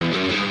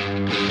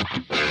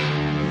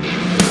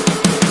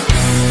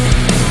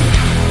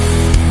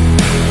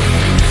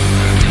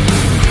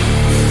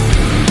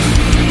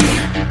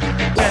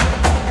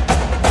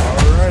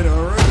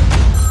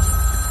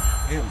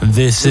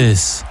This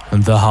is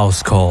The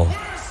House Call.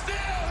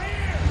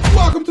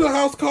 Welcome to the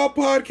House Call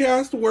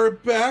podcast. We're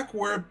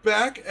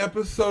back.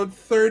 Episode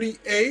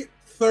 38.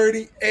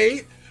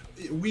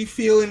 We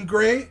feeling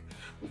great.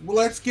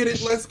 Let's get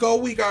it. Let's go.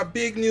 We got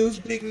big news.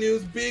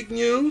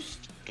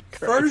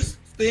 First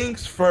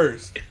things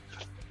first.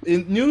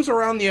 In news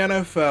around the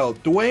NFL,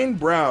 Dwayne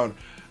Brown,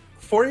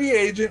 free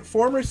agent,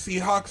 former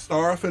Seahawks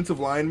star offensive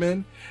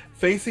lineman,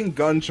 facing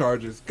gun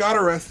charges, got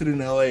arrested in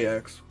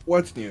LAX.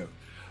 What's new?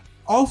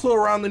 Also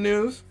around the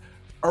news,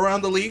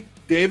 around the league,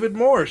 David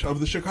Morse of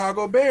the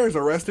Chicago Bears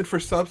arrested for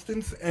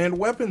substance and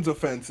weapons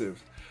offenses.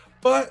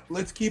 But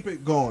let's keep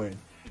it going.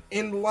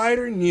 In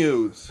lighter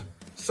news,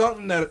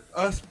 something that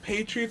us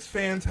Patriots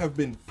fans have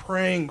been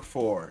praying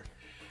for.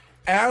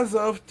 As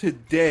of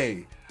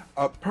today,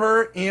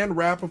 per Ann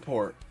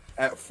Rappaport,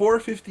 at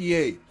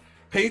 4:58,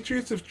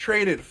 Patriots have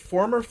traded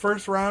former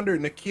first-rounder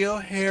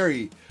Nkeal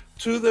Harry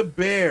to the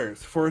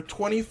Bears for a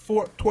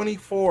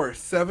 24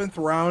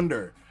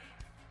 seventh-rounder.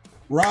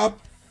 Rob,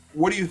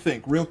 what do you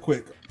think? Real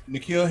quick,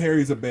 Nkeal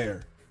Harry's a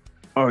Bear.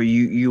 Oh,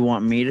 you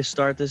want me to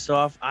start this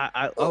off?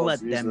 I'll let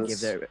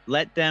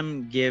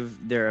them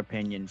give their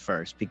opinion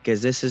first,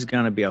 because this is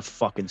gonna be a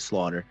fucking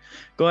slaughter.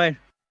 Go ahead,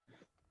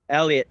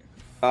 Elliot.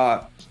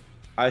 I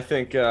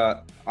think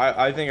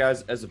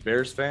as a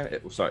Bears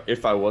fan,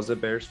 if I was a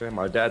Bears fan,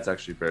 my dad's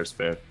actually a Bears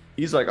fan.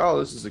 He's like, oh,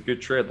 this is a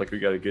good trade, like we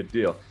got a good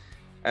deal.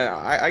 And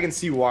I can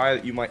see why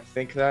you might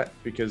think that,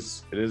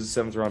 because it is a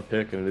seventh round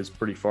pick and it is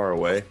pretty far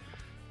away.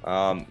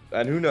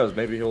 And who knows,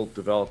 maybe he'll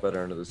develop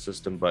better into the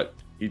system, but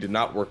he did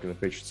not work in the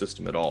Patriot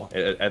system at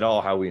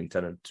all how we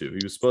intended to. He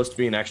was supposed to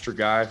be an extra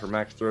guy for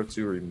Mac to throw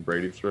to, or even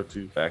Brady to throw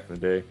to back in the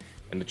day,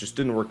 and it just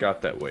didn't work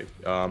out that way.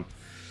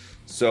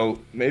 So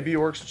maybe he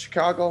works in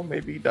Chicago,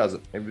 maybe he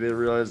doesn't. Maybe they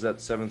realize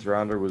that seventh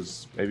rounder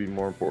was maybe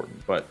more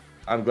important, but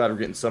I'm glad we're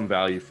getting some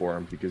value for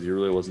him, because he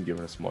really wasn't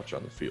giving us much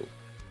on the field.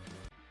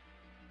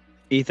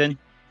 Ethan?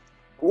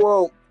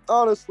 Well,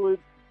 honestly,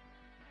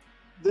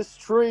 this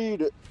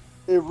trade,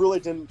 it really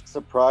didn't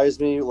surprise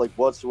me, like,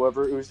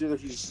 whatsoever. It was either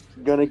he's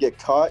going to get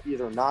cut,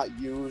 either not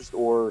used,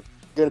 or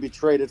going to be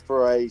traded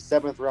for a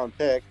seventh-round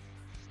pick,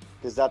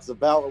 because that's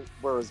about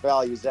where his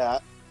value's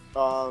at.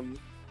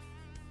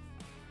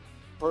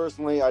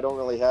 Personally, I don't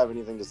really have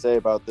anything to say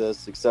about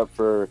this, except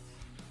for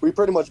we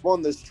pretty much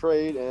won this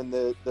trade, and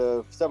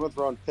the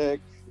seventh-round pick,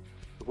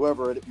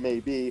 whoever it may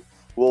be,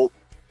 will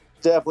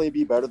definitely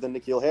be better than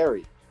Nkeal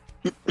Harry,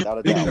 without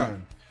a doubt.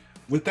 Time.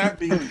 With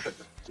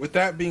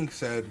that being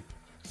said,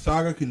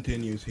 saga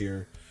continues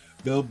here.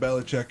 Bill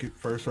Belichick,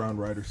 first-round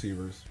wide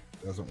receivers,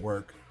 doesn't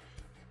work.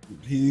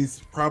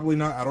 He's probably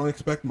not. I don't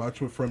expect much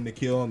from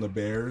Nkeal on the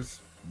Bears.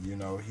 You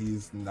know,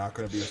 he's not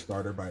going to be a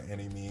starter by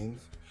any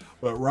means.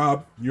 But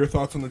Rob, your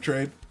thoughts on the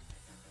trade?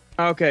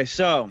 Okay,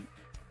 so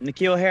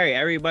Nkeal Harry,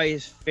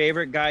 everybody's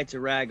favorite guy to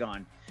rag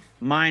on,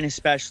 mine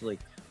especially.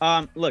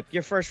 Look,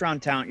 your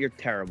first-round talent, you're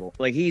terrible.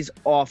 Like, he's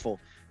awful.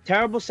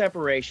 Terrible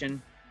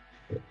separation,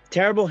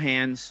 terrible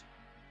hands.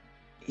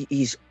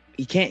 He's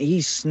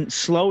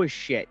slow as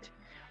shit.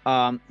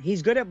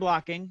 He's good at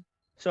blocking.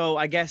 So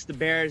I guess the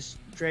Bears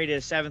traded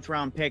a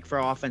seventh-round pick for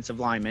offensive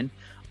lineman.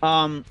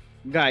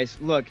 Guys,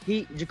 look,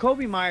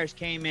 Jacoby Myers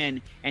came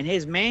in, and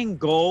his main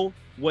goal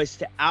was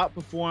to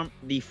outperform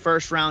the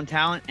first-round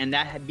talent, and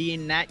that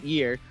being that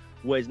year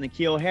was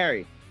Nkeal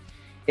Harry.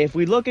 If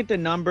we look at the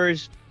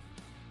numbers,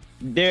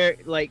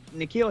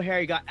 Nkeal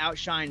Harry got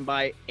outshined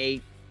by a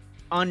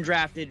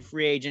undrafted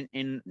free agent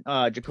in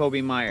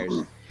Jacoby Myers.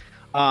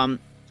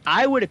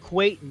 I would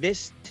equate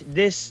this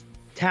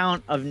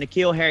talent of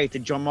Nkeal Harry to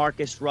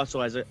Jamarcus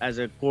Russell as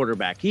a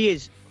quarterback. He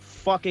is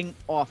fucking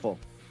awful.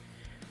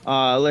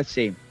 Let's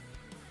see.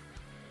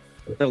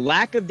 The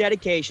lack of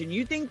dedication.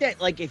 You think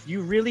that, like, if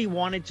you really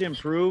wanted to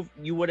improve,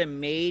 you would have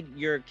made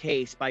your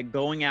case by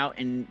going out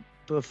and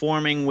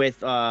performing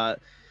with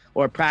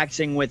or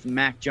practicing with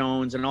Mac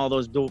Jones and all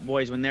those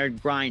boys when they're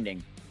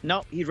grinding.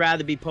 No, he'd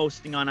rather be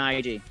posting on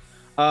IG.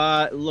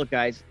 Look,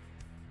 guys.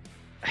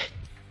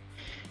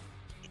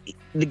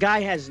 The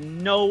guy has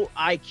no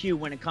IQ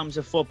when it comes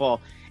to football.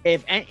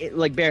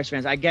 Like Bears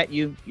fans, I get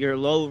you. You're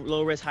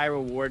low risk, high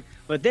reward.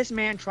 But this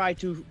man tried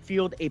to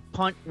field a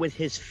punt with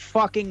his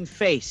fucking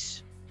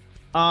face.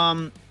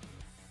 Look,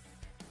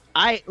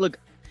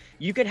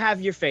 you could have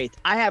your faith.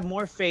 I have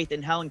more faith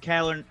in Helen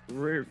Keller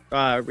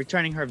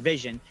returning her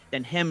vision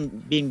than him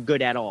being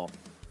good at all.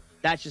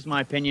 That's just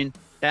my opinion.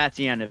 That's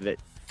the end of it.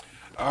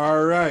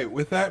 All right.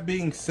 With that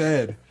being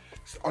said,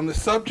 on the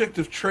subject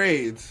of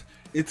trades,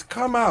 it's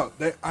come out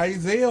that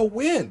Isaiah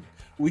Wynn,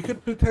 we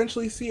could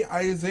potentially see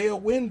Isaiah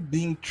Wynn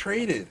being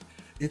traded.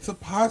 It's a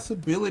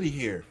possibility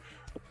here.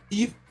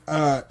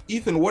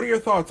 Ethan, what are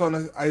your thoughts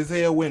on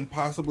Isaiah Wynn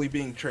possibly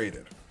being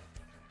traded?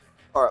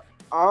 All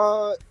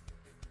right.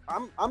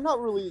 I'm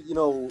not really,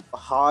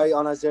 high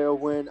on Isaiah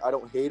Wynn. I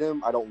don't hate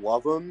him. I don't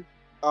love him.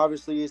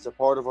 Obviously, he's a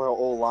part of our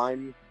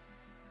O-line.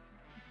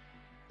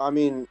 I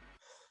mean,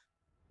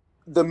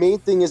 the main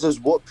thing is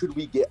what could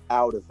we get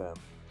out of him?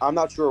 I'm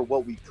not sure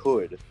what we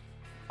could.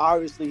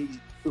 Obviously,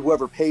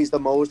 whoever pays the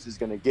most is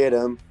going to get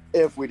him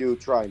if we do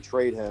try and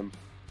trade him.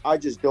 I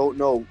just don't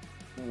know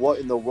what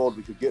in the world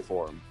we could get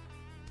for him.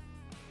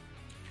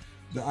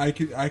 I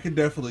could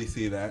definitely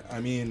see that.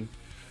 I mean,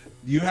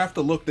 you have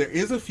to look. There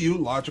is a few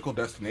logical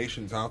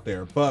destinations out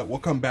there, but we'll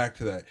come back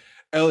to that.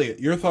 Elliot,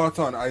 your thoughts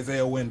on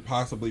Isaiah Wynn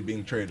possibly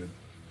being traded?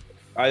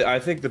 I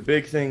think the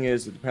big thing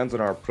is it depends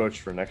on our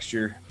approach for next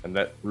year, and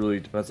that really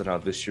depends on how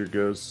this year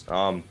goes.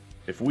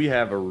 If we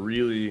have a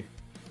really,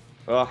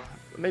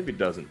 maybe it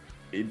doesn't.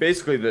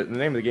 Basically, the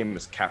name of the game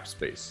is cap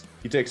space.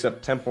 He takes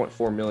up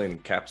 10.4 million in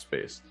cap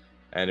space,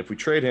 and if we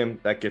trade him,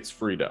 that gets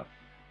freed up.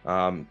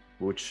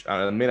 Which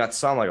may not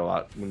sound like a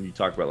lot when you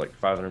talk about like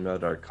 $500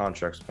 million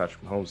contracts with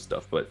Patrick Mahomes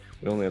stuff, but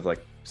we only have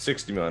like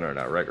 60 million right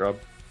now, right, Rob?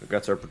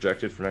 That's our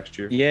projected for next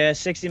year. Yeah,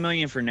 60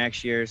 million for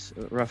next year's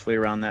roughly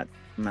around that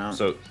amount.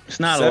 So it's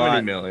not a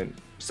lot.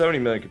 70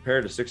 million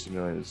compared to 60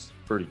 million is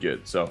pretty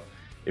good. So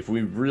if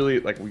we really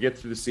we get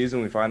through the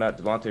season, we find out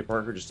Devontae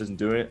Parker just isn't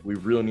doing it. We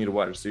really need a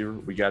wide receiver.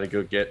 We got to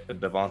go get a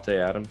Devontae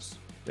Adams.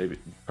 Maybe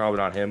probably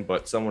not him,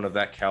 but someone of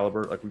that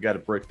caliber. Like, we got to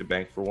break the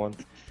bank for one,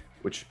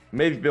 which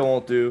maybe Bill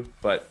won't do,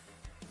 but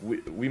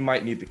we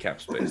might need the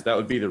cap space. That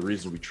would be the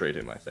reason we trade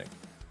him, I think.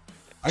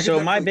 So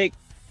my big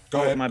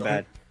Go ahead. my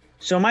bad.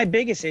 So my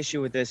biggest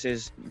issue with this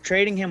is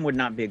trading him would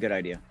not be a good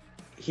idea.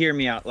 Hear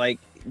me out. Like,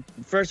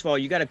 first of all,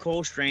 you got a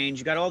Cole Strange,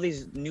 you got all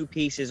these new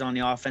pieces on the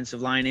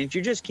offensive line, and if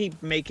you just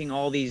keep making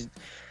all these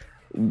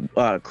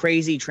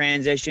crazy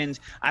transitions,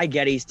 I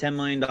get he's $10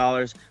 million,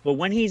 but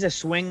when he's a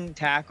swing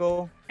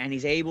tackle and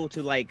he's able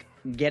to like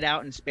get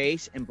out in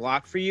space and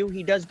block for you,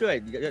 he does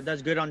good. He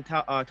does good on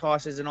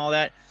tosses and all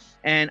that,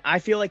 and I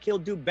feel like he'll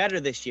do better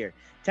this year.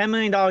 $10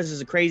 million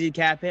is a crazy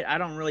cap hit. I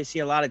don't really see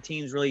a lot of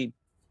teams really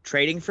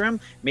trading for him.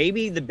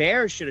 Maybe the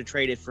Bears should have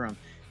traded for him.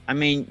 I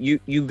mean,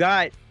 you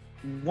got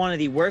one of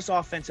the worst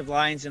offensive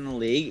lines in the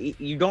league.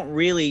 You don't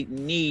really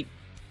need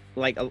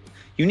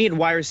you need a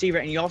wide receiver,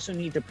 and you also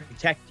need to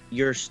protect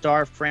your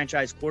star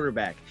franchise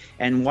quarterback.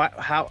 And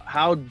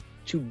how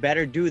to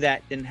better do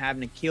that than have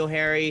Nkeal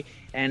Harry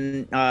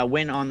and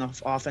win on the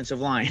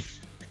offensive line.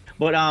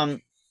 But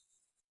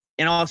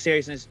in all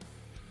seriousness,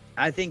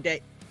 I think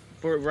that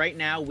for right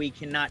now we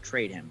cannot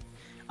trade him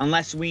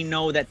unless we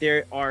know that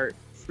there are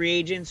free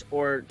agents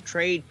or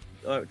trade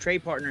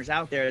partners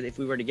out there that if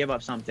we were to give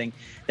up something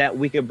that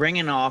we could bring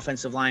in an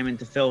offensive lineman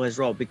to fill his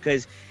role,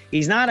 because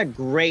he's not a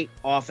great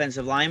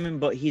offensive lineman,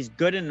 but he's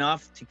good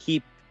enough to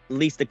keep at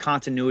least the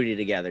continuity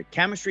together.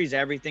 Chemistry is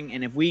everything,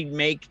 and if we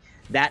make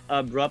that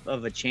abrupt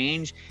of a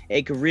change,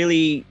 it could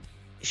really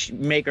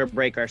make or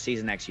break our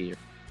season next year.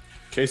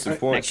 Case in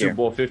point, Super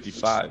Bowl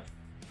 55.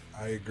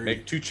 I agree.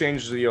 Make 2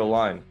 changes to the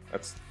O-line.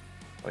 That's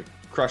like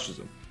crushes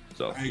him.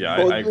 So I yeah,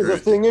 Well, I agree. the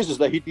thing is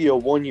that he'd be a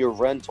 1-year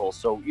rental.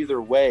 So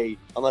either way,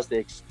 unless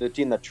the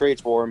team that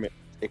trades for him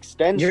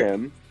extends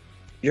him,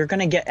 you're going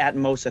to get at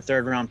most a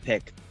 3rd round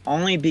pick,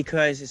 only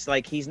because it's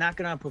like he's not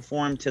going to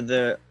perform to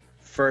the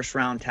 1st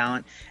round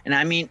talent. And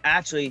I mean,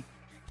 actually,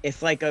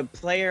 if like a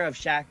player of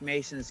Shaq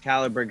Mason's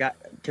caliber got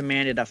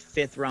commanded a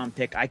 5th round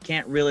pick, I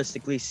can't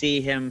realistically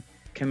see him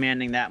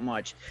commanding that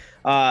much.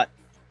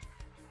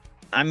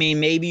 I mean,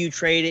 maybe you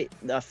trade it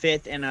a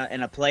 5th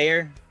and a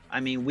player. I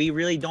mean, we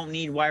really don't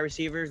need wide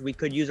receivers. We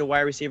could use a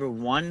wide receiver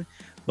 1,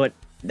 but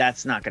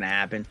that's not going to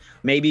happen.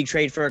 Maybe you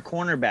trade for a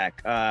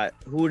cornerback.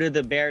 Who do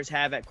the Bears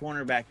have at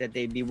cornerback that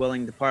they'd be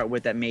willing to part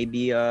with that may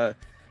be a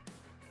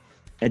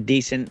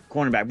decent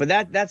cornerback?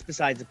 But that's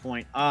besides the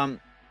point.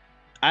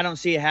 I don't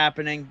see it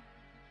happening.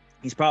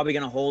 He's probably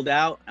going to hold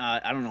out.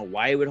 I don't know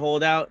why he would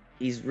hold out.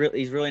 He's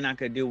really not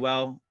going to do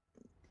well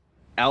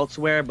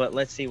elsewhere, but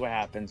let's see what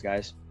happens,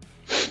 guys.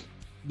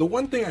 The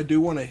one thing I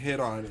do want to hit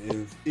on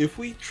is if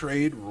we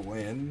trade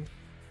Wynn,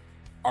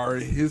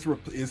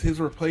 is his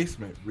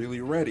replacement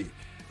really ready?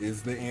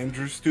 Is the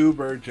Andrew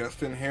Stuber,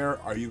 Justin Hare?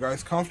 Are you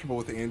guys comfortable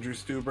with Andrew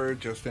Stuber,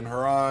 Justin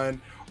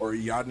Heron, or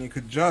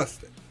Yadnik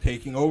Just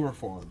taking over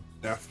for him?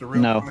 That's the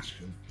real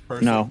question.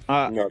 No,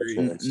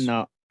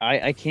 no,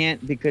 I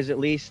can't, because at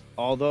least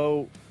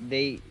although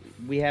we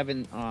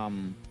haven't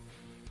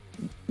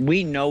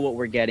we know what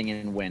we're getting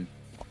in Wynn.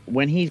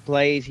 When he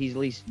plays, he's at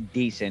least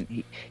decent.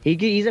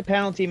 He's a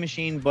penalty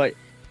machine, but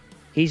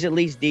he's at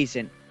least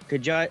decent.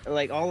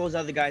 Like all those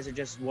other guys are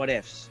just what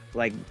ifs.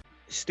 Like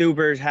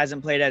Stubers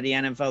hasn't played at the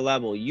NFL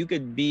level. You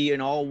could be an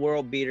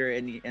all-world beater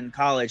in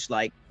college,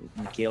 like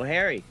Nkeal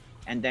Harry,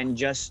 and then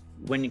just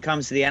when it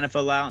comes to the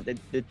NFL level,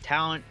 the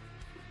talent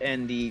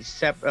and the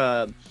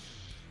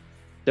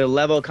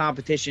level of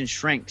competition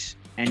shrinks,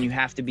 and you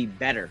have to be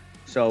better.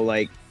 So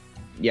like.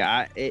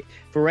 Yeah,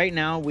 for right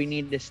now, we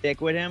need to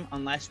stick with him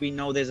unless we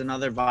know there's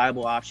another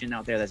viable option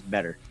out there that's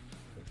better.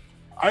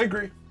 I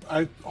agree.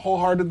 I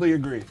wholeheartedly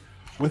agree.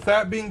 With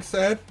that being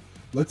said,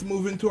 let's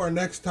move into our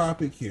next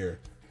topic here.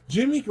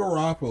 Jimmy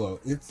Garoppolo.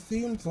 It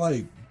seems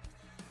like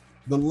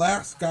the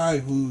last guy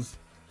who's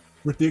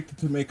predicted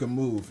to make a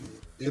move.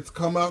 It's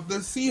come out the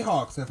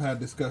Seahawks have had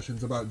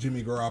discussions about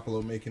Jimmy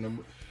Garoppolo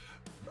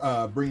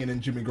bringing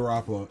in Jimmy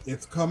Garoppolo.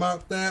 It's come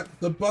out that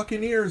the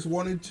Buccaneers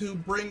wanted to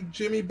bring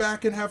Jimmy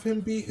back and have him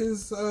be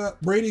his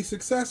Brady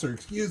successor.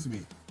 Excuse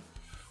me.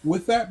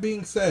 With that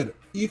being said,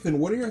 Ethan,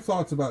 what are your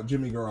thoughts about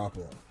Jimmy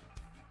Garoppolo?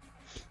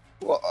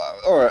 Well,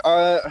 all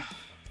right.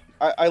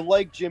 I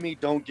like Jimmy.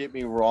 Don't get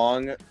me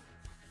wrong.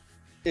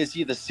 Is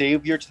he the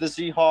savior to the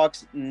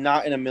Seahawks?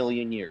 Not in a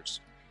million years.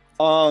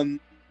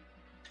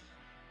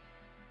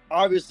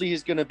 Obviously,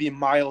 he's going to be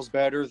miles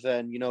better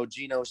than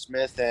Geno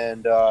Smith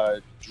and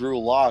Drew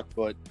Lock.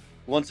 But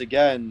once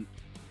again,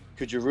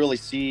 could you really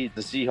see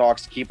the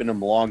Seahawks keeping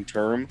him long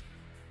term?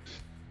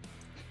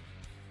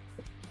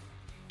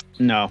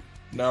 No.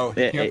 No,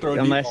 he can't throw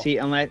a deep ball.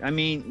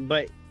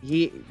 But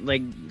he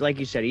like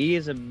you said, he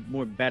is a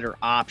more better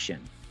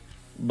option.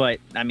 But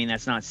I mean,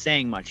 that's not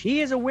saying much.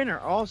 He is a winner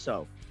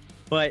also.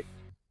 But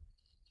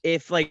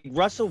if like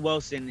Russell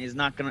Wilson is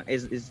not gonna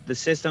is the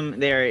system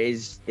there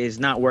is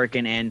not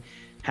working, and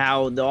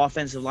how the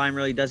offensive line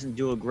really doesn't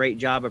do a great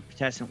job of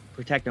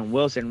protecting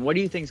Wilson, what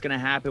do you think is going to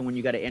happen when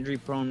you got an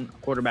injury-prone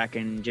quarterback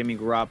in Jimmy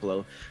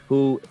Garoppolo,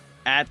 who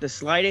at the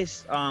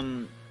slightest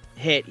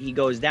hit he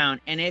goes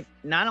down? And if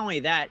not only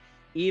that,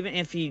 even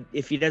if he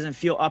doesn't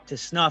feel up to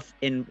snuff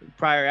in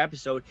prior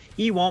episode,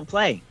 he won't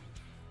play.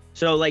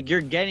 So like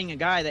you're getting a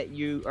guy that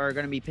you are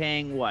going to be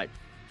paying what?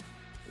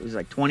 It was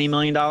like $20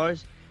 million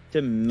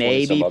to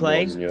maybe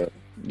play.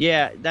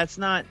 Yeah, that's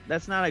not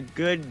a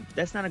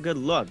good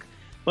look.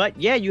 But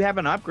yeah, you have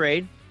an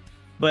upgrade.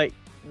 But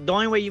the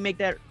only way you make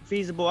that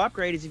feasible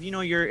upgrade is if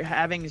you're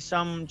having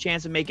some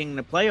chance of making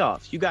the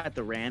playoffs. You got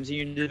the Rams in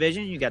your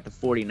division. You got the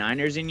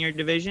 49ers in your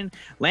division.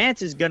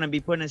 Lance is going to be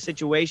put in a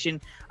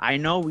situation. I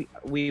know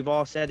we've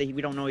all said that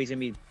we don't know he's going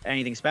to be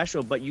anything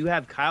special, but you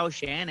have Kyle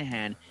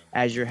Shanahan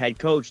as your head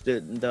coach,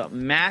 the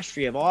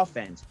mastery of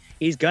offense.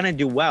 He's going to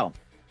do well.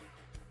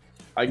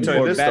 I can tell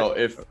you this, though.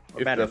 If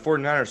the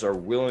 49ers are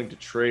willing to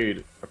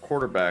trade a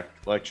quarterback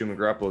like Jimmy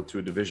Garoppolo to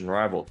a division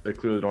rival, they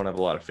clearly don't have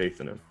a lot of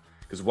faith in him.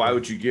 Because why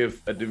would you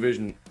give a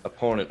division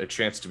opponent a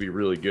chance to be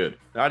really good?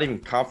 Not even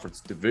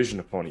conference division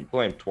opponent. You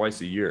play him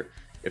twice a year.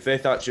 If they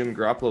thought Jimmy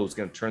Garoppolo was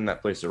going to turn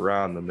that place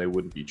around, then they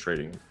wouldn't be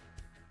trading him.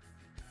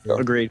 Yeah.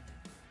 Agreed.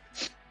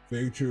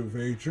 Very true,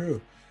 very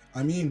true.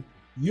 I mean,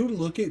 you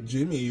look at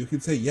Jimmy, you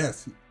could say,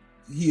 yes,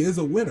 he is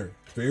a winner.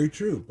 Very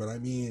true. But I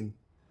mean,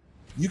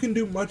 you can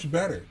do much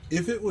better.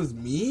 If it was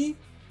me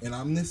and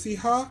I'm the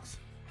Seahawks,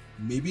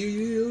 maybe you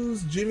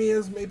use Jimmy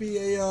as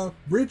maybe a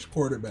bridge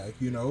quarterback.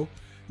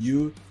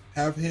 You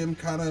have him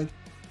kind of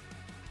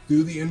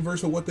do the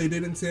inverse of what they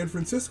did in San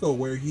Francisco,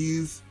 where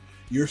he's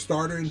your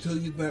starter until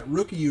that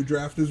rookie you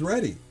draft is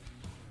ready.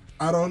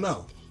 I don't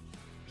know.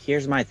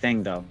 Here's my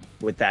thing, though,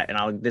 with that,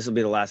 and this will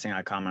be the last thing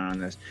I comment on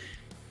this.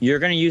 You're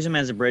going to use him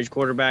as a bridge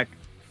quarterback.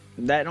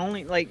 That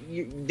only,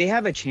 they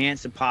have a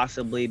chance to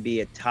possibly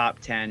be a top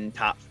 10,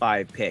 top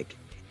 5 pick.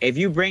 If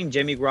you bring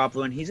Jimmy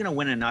Garoppolo in, he's going to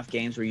win enough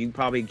games where you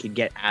probably could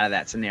get out of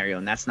that scenario,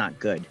 and that's not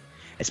good.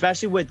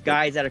 Especially with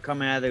guys that are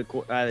coming out of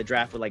the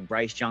draft with like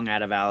Bryce Young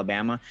out of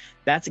Alabama.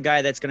 That's a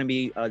guy that's going to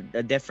be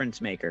a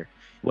difference maker.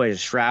 What is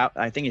Stroud?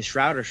 I think it's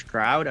Stroud or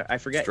Stroud. I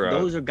forget. Stroud.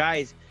 Those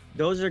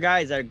are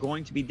guys that are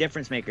going to be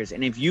difference makers.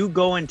 And if you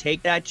go and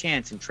take that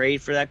chance and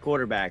trade for that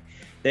quarterback,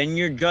 then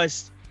you're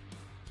just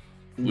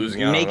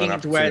losing out making on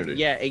it to where,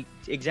 opportunity. yeah,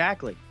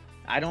 exactly.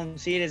 I don't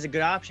see it as a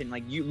good option.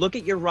 Like, you look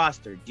at your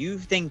roster. Do you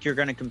think you're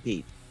going to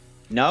compete?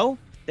 No?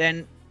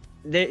 Then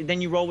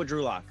you roll with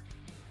Drew Lock.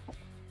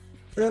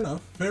 Fair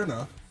enough.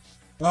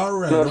 All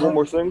right. Can I add one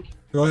more thing?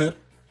 Go ahead.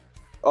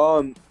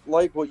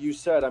 Like what you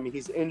said, I mean,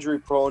 he's injury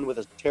prone with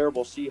a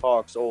terrible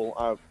Seahawks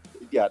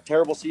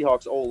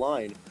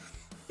O-line.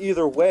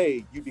 Either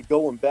way, you'd be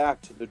going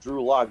back to the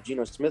Drew Lock,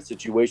 Geno Smith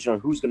situation on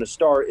who's going to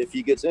start if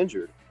he gets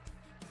injured.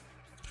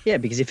 Yeah,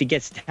 because if he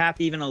gets tapped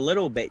even a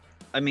little bit,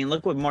 I mean,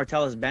 look what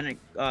Martellus Bennett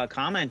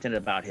commented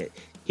about it.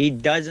 He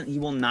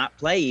will not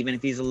play even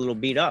if he's a little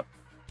beat up.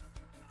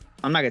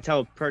 I'm not gonna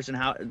tell a person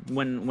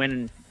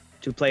when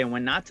to play and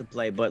when not to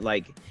play, but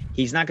like,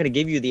 he's not gonna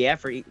give you the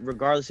effort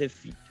regardless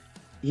if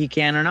he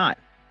can or not.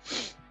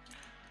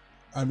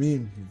 I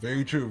mean,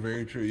 very true,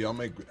 very true. Y'all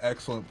make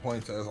excellent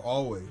points as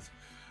always.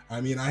 I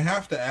mean, I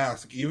have to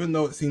ask, even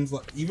though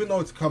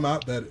it's come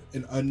out that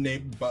an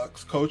unnamed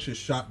Bucks coach has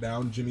shot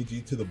down Jimmy G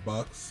to the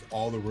Bucks,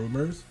 all the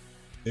rumors.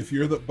 If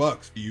you're the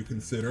Bucks, do you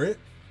consider it?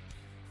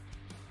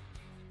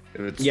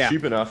 If it's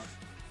cheap enough.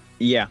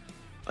 Yeah,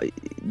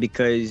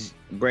 because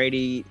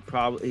Brady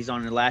he's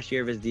on the last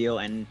year of his deal,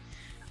 and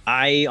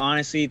I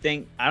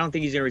don't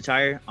think he's gonna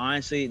retire.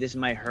 Honestly, this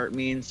might hurt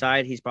me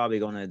inside. He's probably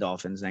going to the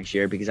Dolphins next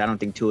year because I don't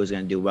think Tua's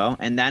gonna do well,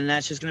 and then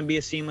that's just gonna be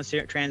a seamless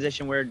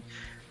transition where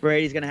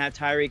Brady's gonna have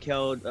Tyreek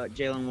Hill,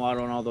 Jalen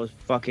Waddle, and all those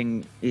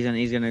fucking.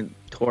 He's gonna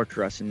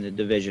torture us in the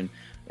division,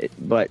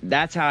 but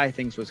that's how I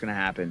think what's gonna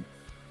happen.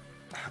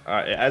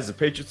 As a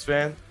Patriots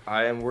fan,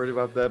 I am worried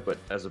about that. But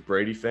as a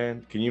Brady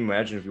fan, can you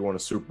imagine if you won a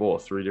Super Bowl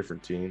with 3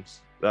 different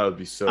teams? That would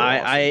be so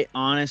awesome. I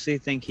honestly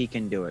think he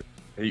can do it.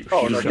 With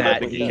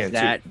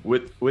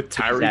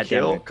Tyreek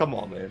Hill, come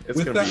on, man. It's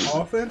with gonna that be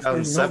offense,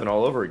 2007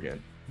 all over again.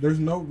 There's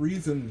no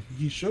reason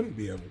he shouldn't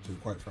be able to,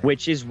 quite frankly.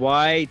 Which is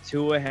why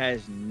Tua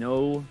has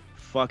no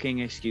fucking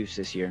excuse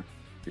this year.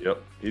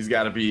 Yep, he's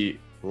got to be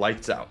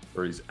lights out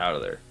or he's out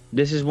of there.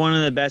 This is one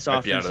of the best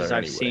Might be out of offenses there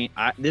I've anyway.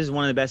 seen. This is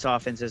one of the best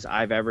offenses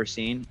I've ever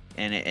seen,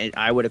 and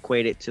I would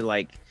equate it to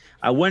like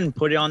I wouldn't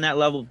put it on that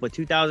level, but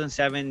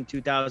 2007,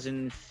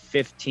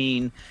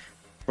 2015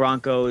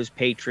 Broncos,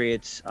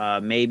 Patriots,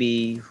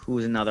 maybe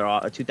who's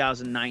another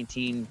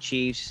 2019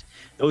 Chiefs.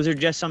 Those are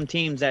just some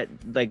teams that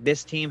like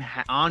this team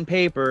on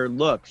paper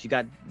looks. You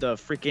got the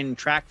freaking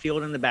track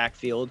field in the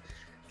backfield.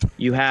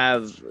 You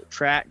have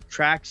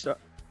tracks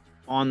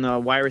on the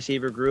wide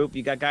receiver group.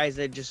 You got guys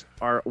that just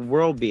are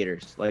world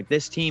beaters. Like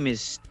this team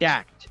is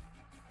stacked.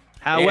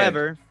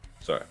 However,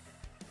 Sorry.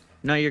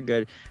 no, you're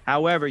good.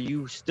 However,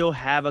 you still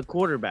have a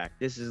quarterback.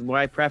 This is what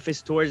I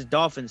preface towards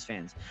Dolphins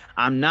fans.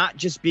 I'm not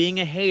just being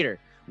a hater.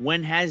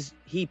 When has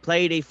he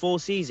played a full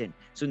season?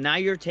 So now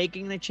you're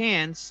taking the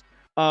chance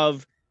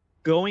of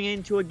going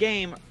into a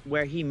game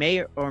where he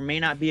may or may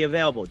not be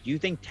available. Do you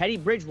think Teddy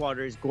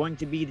Bridgewater is going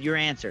to be your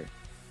answer?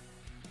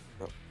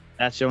 No.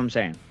 That's what I'm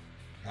saying.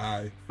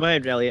 Aye. Go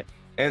ahead, Elliot.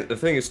 And the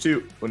thing is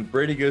too, when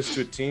Brady goes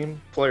to a team,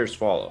 players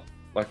follow.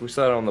 Like we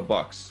said on the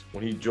Bucks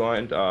when he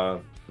joined the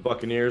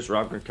Buccaneers,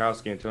 Rob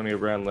Gronkowski, Antonio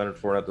Brown, Leonard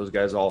Fournette, those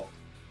guys all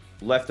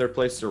left their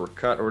places or were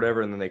cut or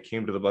whatever, and then they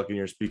came to the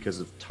Buccaneers because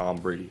of Tom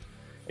Brady.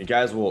 And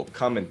guys will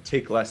come and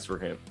take less for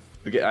him.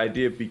 The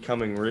idea of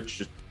becoming rich,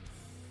 just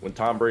when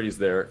Tom Brady's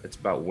there, it's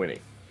about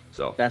winning.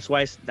 So That's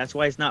why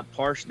it's not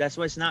partial. That's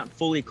why it's not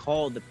fully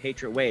called the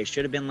Patriot Way. It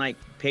should have been like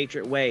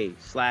Patriot Way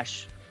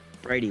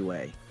 / Brady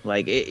Way.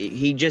 Like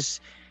he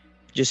just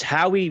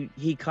how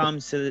he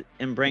comes to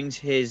and brings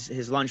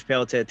his lunch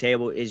pail to the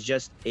table is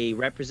just a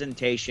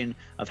representation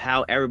of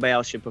how everybody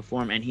else should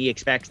perform, and he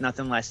expects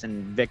nothing less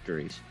than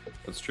victories.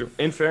 that's true.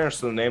 In fairness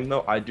to the name,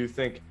 though, I do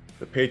think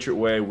the Patriot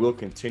Way will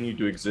continue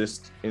to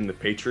exist in the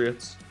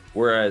Patriots,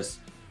 whereas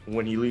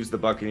when he leaves the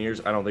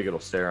Buccaneers, I don't think it'll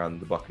stay around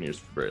the Buccaneers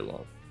for very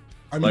long.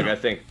 I mean, I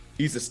think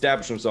he's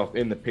established himself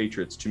in the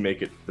Patriots to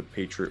make it the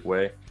Patriot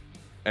Way,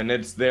 and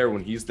it's there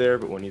when he's there,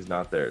 but when he's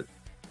not there,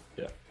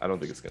 yeah, I don't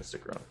think it's going to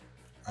stick around.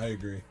 I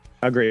agree.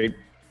 Agreed.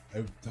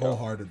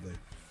 Wholeheartedly.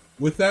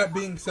 With that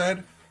being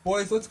said,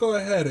 boys, let's go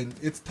ahead and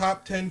it's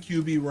top 10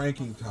 QB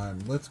ranking time.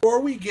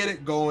 Before we get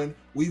it going,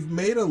 we've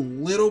made a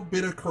little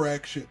bit of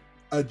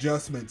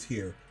adjustments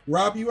here.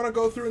 Rob, you want to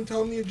go through and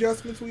tell them the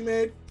adjustments we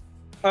made?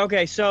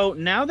 Okay, so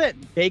now that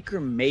Baker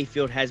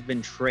Mayfield has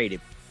been traded,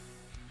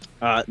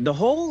 the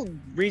whole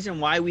reason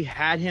why we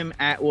had him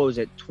at, what was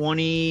it,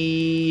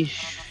 20?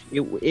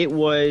 It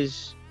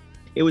was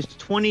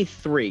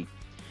 23.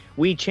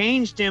 We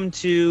changed him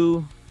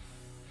to,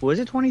 was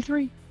it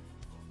 23?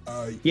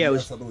 Yeah, it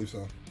was. I believe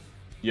so.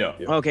 Yeah.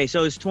 Okay,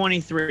 so it's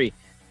 23.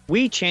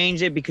 We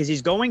changed it because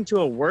he's going to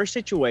a worse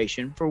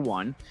situation, for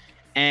one,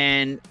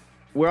 and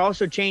we're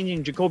also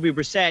changing Jacoby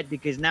Brissett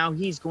because now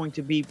he's going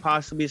to be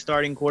possibly a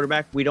starting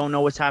quarterback. We don't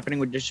know what's happening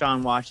with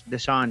Deshaun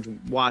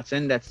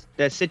Watson.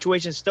 That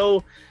situation's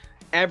still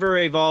ever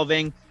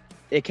evolving.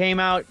 It came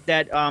out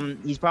that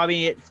he's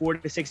probably at 4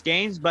 to 6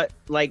 games, but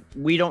like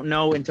we don't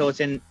know until it's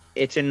in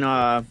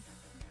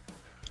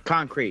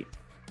concrete.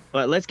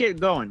 But let's get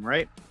going,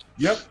 right?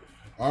 Yep.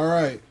 All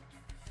right.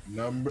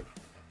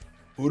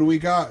 Who do we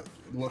got?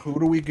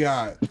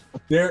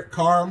 Derek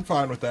Carr, I'm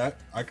fine with that.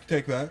 I can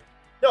take that.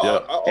 No, Yeah.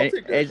 I'll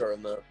take that car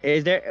in that.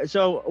 Is there?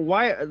 So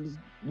why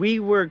we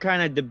were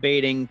kind of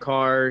debating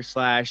Carr /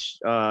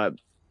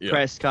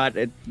 Prescott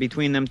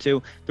between them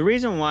two. The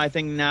reason why I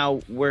think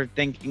now we're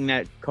thinking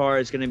that Carr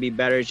is going to be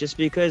better is just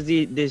because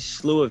this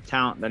slew of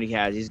talent that he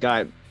has. He's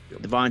got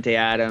Devontae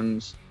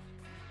Adams,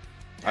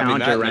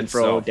 Hunter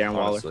Renfro, Darren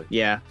Waller. Honestly.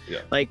 Yeah.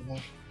 Like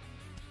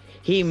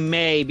he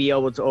may be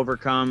able to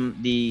overcome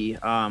the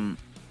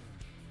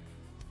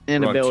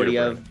inability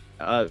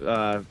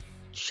of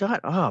shut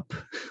up,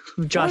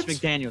 Josh What?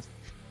 McDaniels.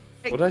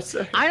 What did I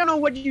say? I don't know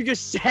what you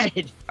just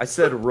said. I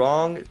said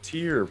wrong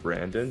tier,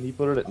 Brandon. He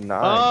put it at 9.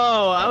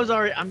 Oh, I was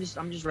already. I'm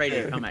just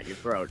ready to come at your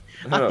throat.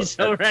 No, I'm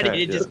so at ready 10, to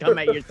yeah. just come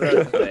at your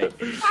throat today,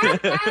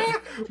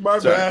 My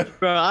Sorry. bad.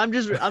 bro. I'm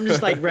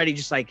just like ready,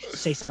 just like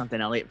say something,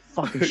 Elliot.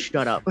 Fucking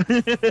shut up.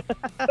 Damn.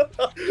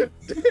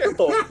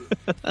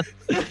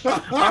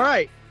 All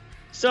right.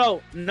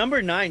 So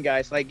number 9,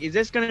 guys. Like, is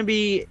this gonna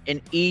be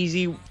an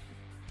easy?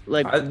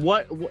 Like,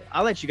 what?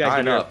 I'll let you guys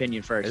give your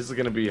opinion first. This is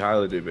going to be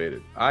highly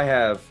debated. I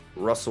have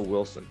Russell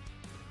Wilson.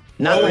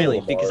 Not Oh,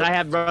 really, because I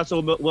have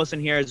Russell Wilson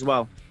here as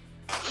well.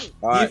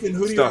 Ethan,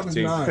 who do you have as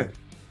 9?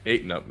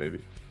 8 and up, maybe.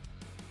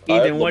 I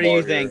have Ethan, what do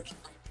you Lamar here. think?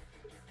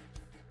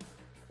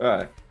 All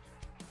right.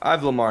 I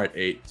have Lamar at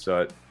 8,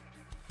 so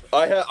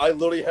I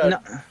literally had No.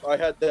 I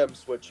had them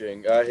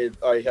switching.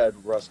 I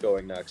had Russ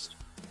going next.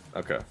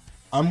 okay.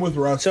 I'm with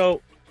Russ.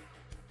 So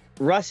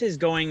Russ is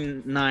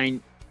going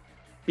 9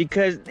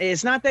 because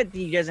it's not that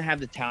he doesn't have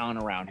the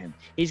talent around him.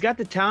 He's got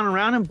the talent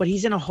around him, but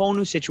he's in a whole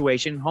new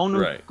situation, whole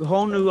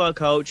new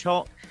coach.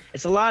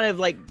 It's a lot of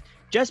like,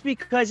 just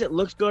because it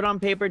looks good on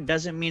paper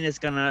doesn't mean it's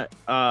gonna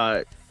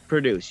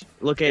produce.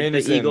 Look at And the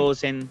he's in-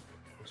 Eagles and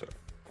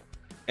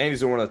And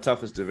he's in one of the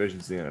toughest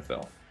divisions in the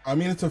NFL. I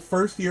mean, it's a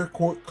first-year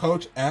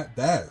coach at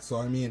that. So,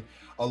 I mean,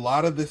 a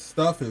lot of this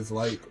stuff is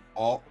like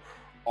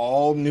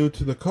all new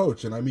to the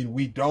coach. And I mean,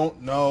 we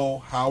don't know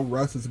how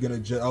Russ is going to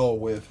gel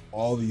with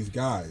all these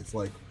guys.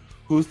 Like,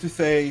 who's to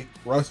say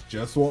Russ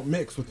just won't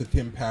mix with the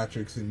Tim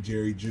Patricks and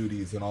Jerry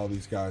Judys and all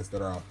these guys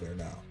that are out there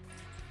now?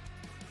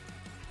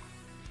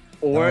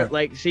 Or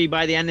like, see,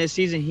 by the end of the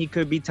season, he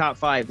could be top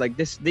 5. Like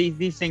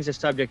these things are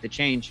subject to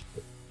change.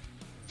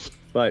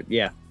 But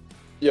yeah.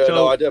 Yeah, So-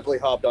 no, I definitely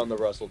hopped on the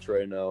Russell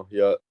train now.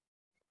 Yeah.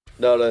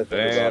 Now that I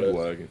think about it.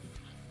 Bandwagon.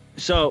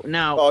 So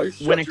now, Oh, you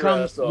when shut it your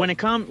comes ass up. when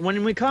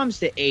it comes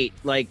to 8,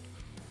 like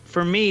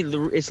for me,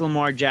 it's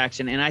Lamar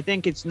Jackson, and I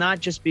think it's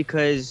not just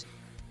because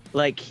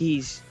like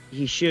he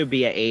should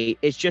be at 8.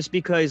 It's just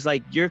because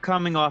like you're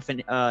coming off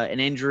an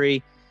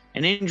injury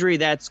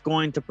that's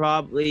going to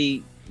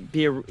probably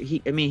be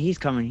he's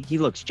coming. He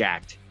looks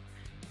jacked,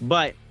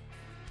 but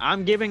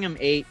I'm giving him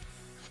 8.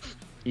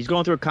 He's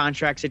going through a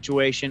contract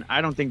situation. I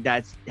don't think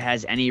that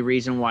has any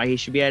reason why he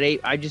should be at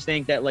 8. I just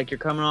think that like you're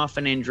coming off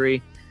an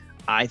injury.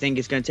 I think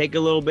it's going to take a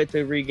little bit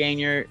to regain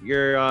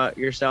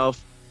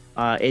yourself.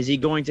 Is he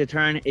going to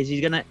turn? Is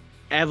he going to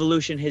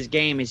evolution his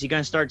game? Is he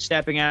going to start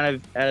stepping out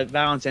of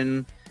balance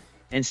and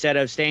instead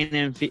of staying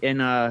in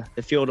the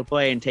field of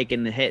play and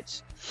taking the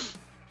hits?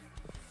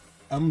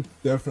 I'm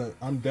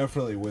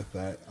definitely with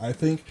that. I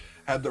think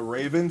had the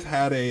Ravens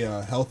had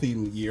a healthy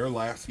year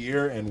last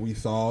year, and we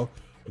saw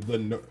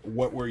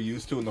what we're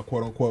used to in the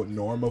quote unquote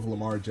norm of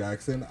Lamar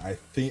Jackson, I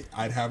think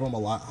I'd have him a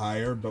lot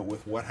higher. But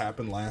with what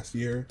happened last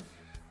year,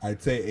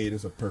 I'd say 8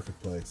 is a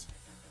perfect place.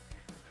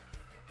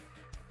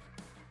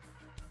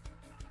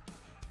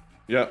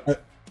 Yeah.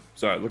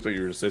 Sorry, it looked like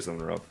you were going to say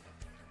something, Rob.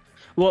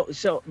 Well,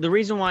 so the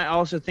reason why I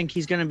also think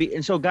he's going to be,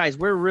 and so guys,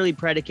 we're really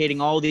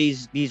predicating all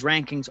these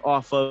rankings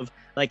off of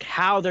like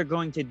how they're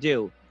going to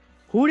do.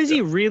 Who does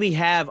he really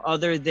have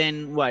other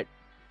than what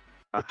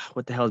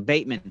the hell is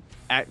Bateman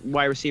at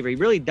wide receiver? He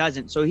really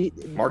doesn't. So there's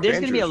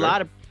going to be a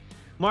lot of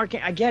Mark.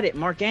 I get it,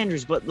 Mark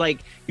Andrews, but like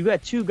you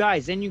got 2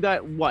 guys, then you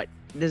got what?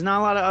 There's not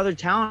a lot of other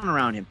talent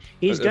around him.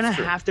 He's going to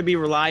have to be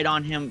relied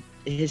on him.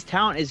 His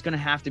talent is going to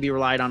have to be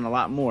relied on a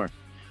lot more.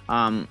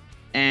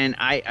 And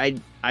I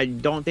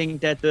don't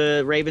think that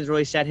the Ravens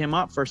really set him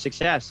up for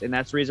success, and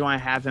that's the reason why I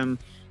have him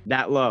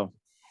that low.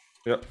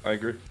 Yep, I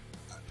agree.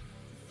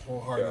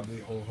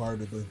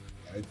 Wholeheartedly.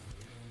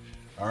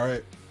 All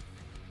right.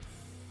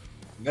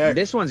 Next.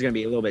 This one's going to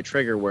be a little bit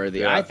trigger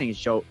worthy. Yeah. I think it's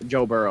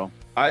Joe Burrow.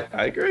 I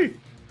agree.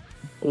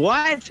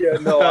 What? Yeah,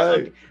 no,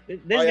 This is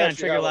I going to actually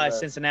trigger a have lot him of there.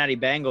 Cincinnati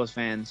Bengals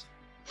fans.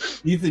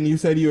 Ethan, you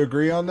said you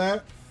agree on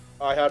that?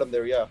 I had him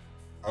there, yeah.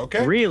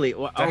 Okay. Really?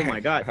 Well, oh my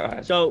God.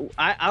 God. So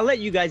I'll let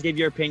you guys give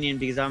your opinion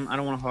because I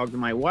don't want to hog the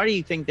mic. Why do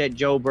you think that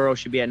Joe Burrow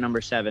should be at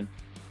number 7?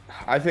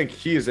 I think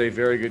he is a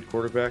very good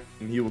quarterback,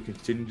 and he will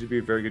continue to be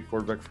a very good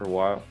quarterback for a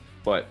while.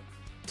 But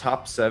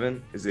top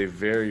 7 is a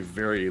very,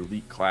 very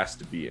elite class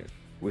to be in,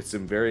 with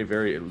some very,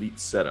 very elite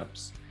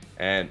setups.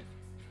 And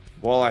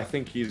while I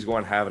think he's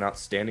going to have an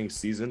outstanding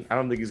season, I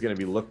don't think he's going to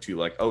be looked to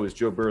like, oh, is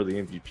Joe Burrow the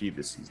MVP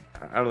this season?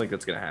 I don't think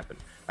that's going to happen.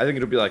 I think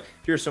it'll be like,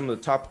 here's some of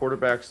the top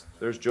quarterbacks.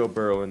 There's Joe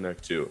Burrow in there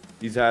too.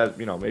 He's had,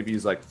 maybe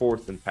he's like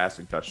 4th in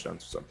passing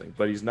touchdowns or something,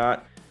 but he's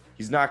not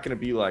going to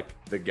be like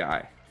the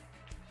guy.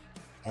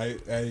 I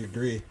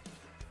agree.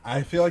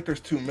 I feel like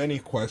there's too many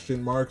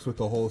question marks with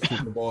the whole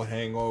Super Bowl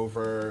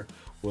hangover.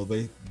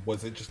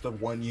 Was it just a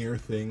 1-year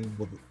thing?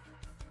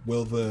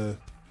 Will the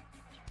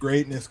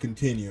greatness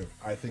continue?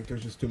 I think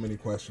there's just too many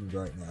questions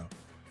right now.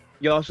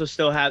 You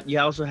also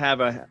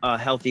have a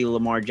healthy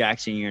Lamar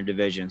Jackson in your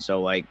division.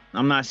 So like,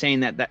 I'm not saying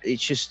that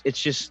it's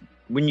just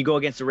when you go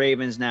against the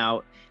Ravens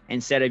now,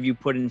 instead of you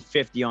putting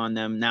 50 on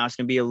them, now it's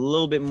going to be a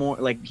little bit more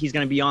like he's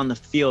going to be on the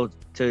field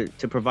to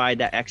provide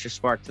that extra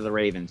spark to the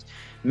Ravens.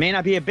 It may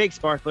not be a big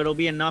spark, but it'll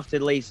be enough to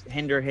at least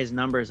hinder his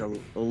numbers a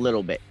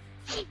little bit.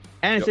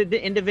 And it's an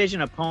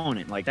in-division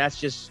opponent. Like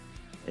it's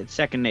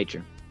second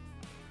nature.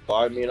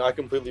 I mean, I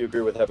completely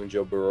agree with having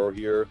Joe Burrow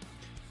here.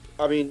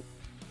 I mean,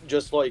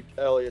 just like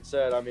Elliot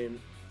said, I mean,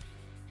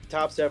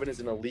 top 7 is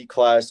an elite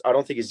class. I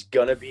don't think he's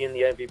going to be in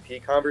the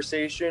MVP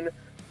conversation.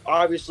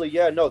 Obviously,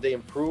 they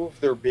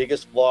improved their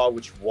biggest flaw,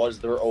 which was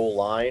their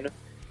O-line,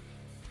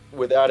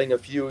 with adding a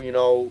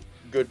few,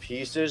 good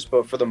pieces.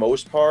 But for the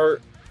most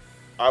part,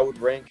 I would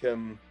rank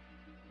him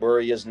where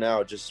he is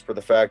now just for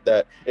the fact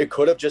that it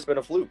could have just been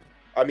a fluke.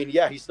 I mean,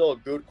 he's still a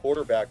good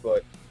quarterback,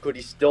 but could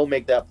he still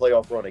make that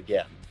playoff run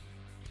again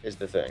is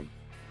the thing.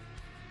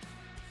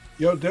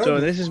 Yo, So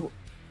this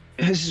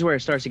is where it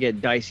starts to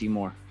get dicey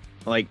more.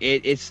 Like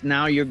it's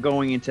now you're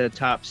going into the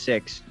top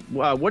 6.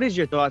 What is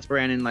your thoughts,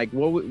 Brandon? Like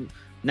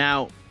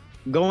now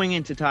going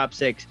into top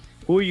 6,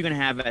 who are you going to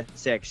have at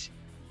 6?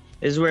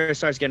 This is where it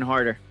starts getting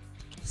harder.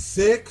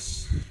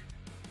 6,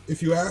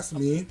 if you ask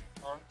me,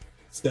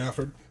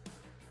 Stafford.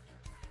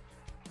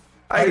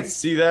 I could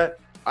see that.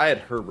 I had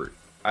Herbert.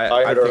 I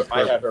had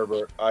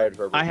Herbert.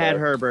 I had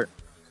Herbert.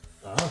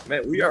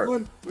 Man, we are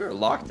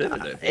locked in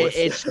today. boys.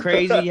 It's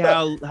crazy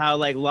how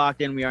like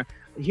locked in we are.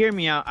 Hear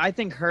me out. I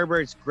think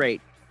Herbert's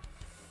great.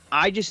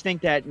 I just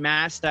think that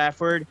Matt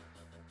Stafford,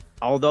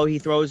 although he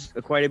throws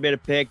quite a bit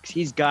of picks,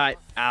 he's got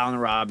Allen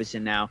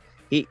Robinson now.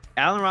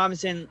 Allen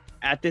Robinson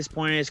at this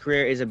point in his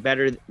career is a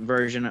better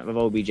version of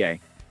OBJ.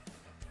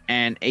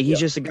 And he's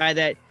just a guy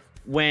that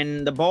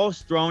when the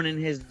ball's thrown in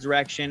his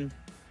direction,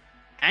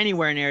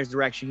 anywhere near his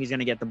direction, he's going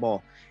to get the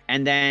ball.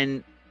 And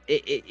then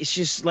it's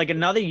just like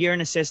another year in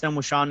the system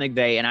with Sean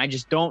McVay, and I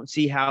just don't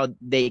see how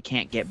they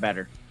can't get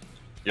better.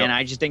 Yep. And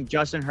I just think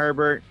Justin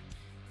Herbert,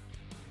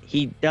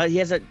 he's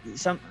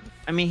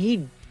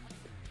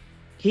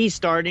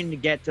starting to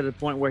get to the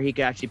point where he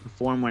can actually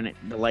perform when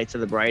the lights are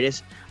the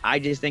brightest. I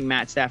just think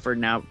Matt Stafford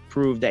now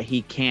proved that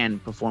he can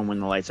perform when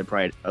the lights are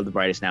the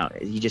brightest now.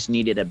 He just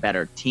needed a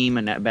better team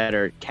and a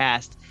better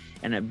cast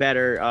and a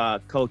better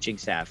coaching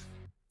staff.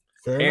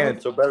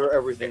 And So better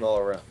everything all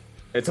around.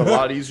 it's a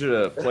lot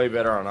easier to play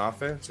better on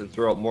offense and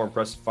throw out more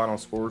impressive final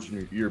scores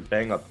when your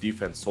bang-up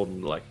defense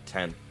holding to like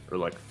 10 or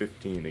like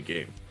 15 a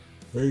game.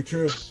 Very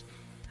true.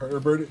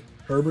 Herbert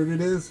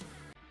it is.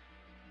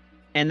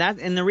 And that's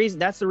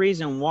the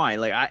reason why.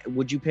 Like,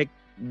 would you pick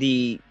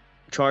the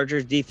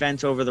Chargers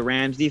defense over the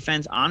Rams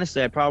defense?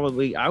 Honestly,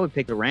 I would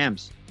pick the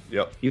Rams.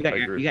 Yep. You got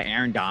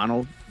Aaron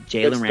Donald,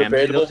 Jalen Ramsey.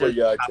 Debatable, Those are but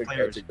yeah, top I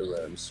players. take the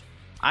Rams.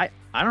 I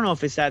don't know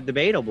if it's that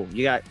debatable.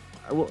 You got,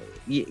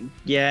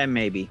 yeah,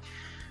 maybe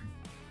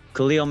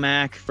Khalil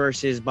Mack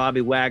versus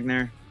Bobby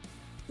Wagner.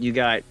 You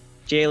got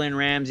Jalen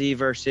Ramsey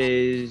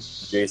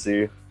versus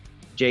JC.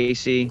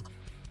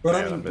 But Yeah,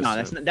 I mean,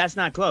 No, that's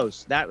not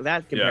close.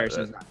 That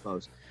comparison is not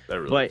close. That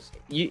really But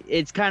is.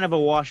 it's kind of a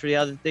wash for the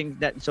other thing.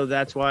 So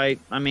that's why,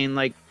 I mean,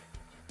 like,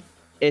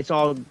 it's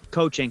all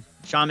coaching.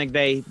 Sean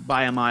McVay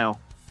by a mile.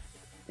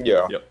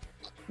 Yeah. Yep.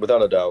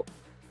 Without a doubt.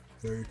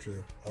 very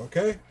true.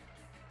 Okay.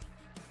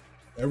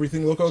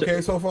 Everything look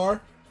okay so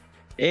far?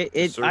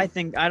 Sir. I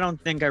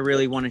don't think I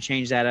really want to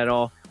change that at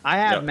all. I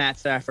have Yeah. Matt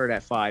Stafford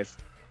at 5.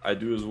 I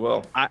do as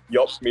well.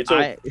 Yup, me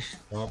too.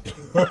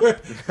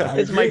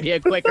 This might be a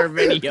quicker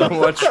video. So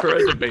much for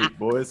a debate,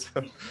 boys.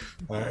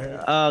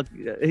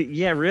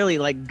 Yeah, really.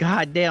 Like,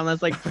 goddamn,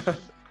 that's like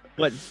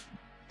what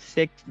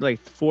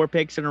 4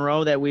 picks in a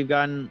row that we've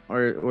gotten,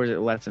 or is it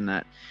less than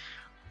that?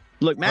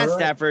 Look, Matt All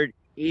right. Stafford,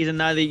 he's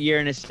another year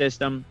in his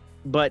system,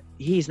 but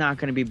he's not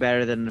going to be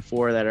better than the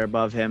 4 that are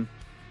above him.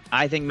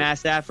 I think Matt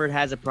Stafford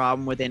has a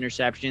problem with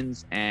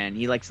interceptions, and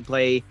he likes to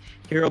play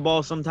hero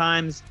ball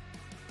sometimes.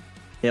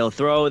 He'll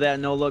throw that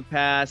no-look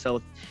pass.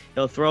 He'll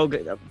throw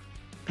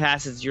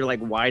passes. You're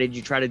like, why did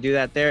you try to do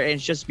that there? And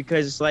it's just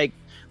because it's like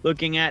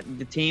looking at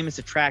the team, it's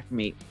a track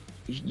meet.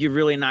 You're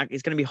really not.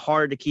 It's going to be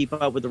hard to keep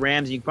up with the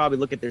Rams. You can probably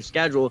look at their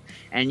schedule,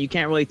 and you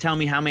can't really tell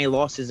me how many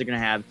losses they're going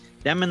to have.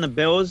 Them and the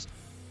Bills,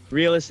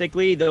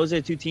 realistically, those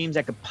are the 2 teams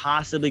that could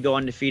possibly go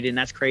undefeated, and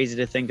that's crazy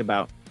to think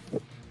about.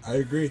 I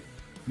agree.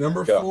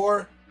 Number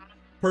 4,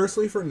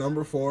 personally for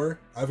number 4,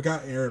 I've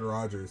got Aaron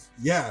Rodgers.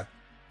 Yeah,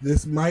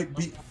 this is I going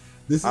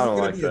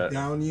don't to be like a that.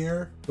 down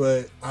year,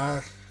 but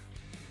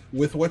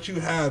with what you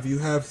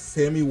have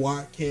Sammy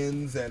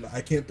Watkins, and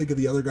I can't think of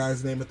the other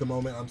guy's name at the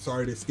moment. I'm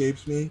sorry, it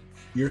escapes me.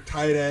 Your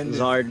tight end,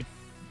 Lazard,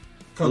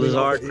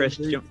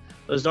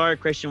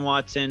 Christian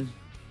Watson,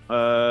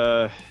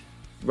 Robert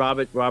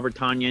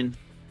Tonyan.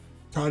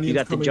 You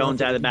got the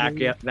Jones out of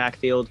the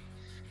backfield.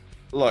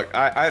 Look,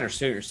 I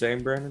understand what you're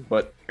saying, Brandon,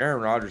 but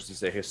Aaron Rodgers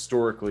is a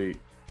historically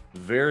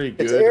very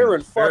good, It's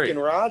Aaron very, fucking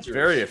Rodgers.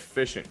 very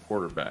efficient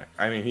quarterback.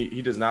 I mean,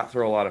 he does not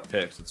throw a lot of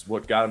picks. It's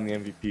what got him the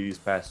MVP these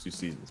past 2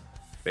 seasons.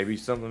 Maybe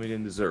something he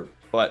didn't deserve,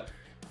 but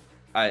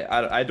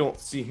I don't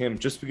see him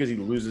just because he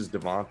loses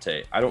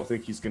Devontae. I don't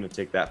think he's going to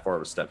take that far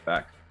of a step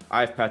back.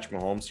 I have Patrick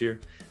Mahomes here.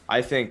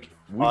 I think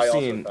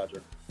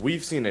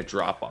we've seen a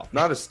drop off,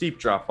 not a steep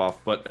drop off,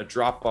 but a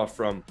drop off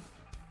from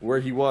where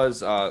he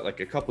was like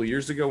a couple of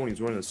years ago when he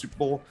was winning the Super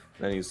Bowl,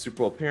 then his Super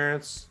Bowl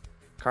appearance,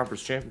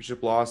 conference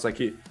championship loss. Like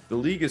the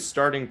league is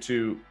starting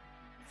to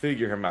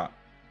figure him out.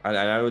 I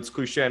know it's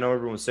cliche. I know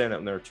everyone's saying that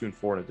when they were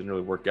 2-4 and it didn't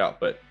really work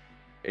out, but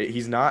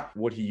he's not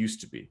what he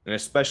used to be, and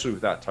especially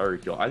without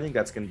Tyreek Hill. I think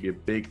that's going to be a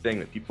big thing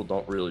that people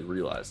don't really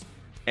realize.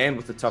 And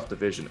with the tough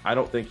division, I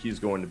don't think he's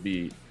going to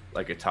be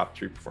like a top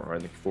 3 performer. I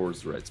think 4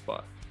 is the right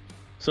spot.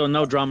 So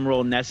no drum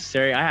roll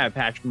necessary. I have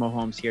Patrick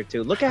Mahomes here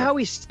too. Look at how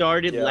he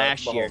started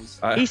last year.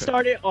 He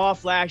started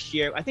off last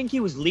year. I think he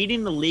was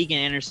leading the league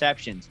in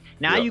interceptions.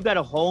 Now you got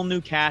a whole new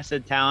cast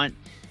of talent.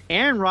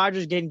 Aaron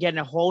Rodgers getting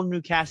a whole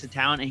new cast of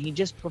talent, and he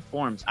just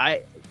performs.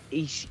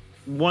 He's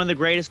one of the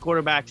greatest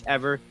quarterbacks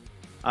ever.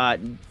 I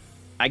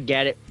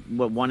get it.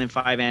 1 in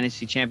 5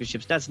 NFC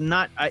championships. That's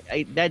not.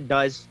 That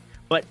does.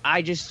 But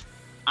I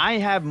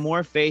have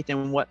more faith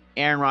in what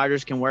Aaron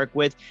Rodgers can work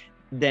with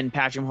than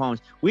Patrick Mahomes.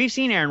 We've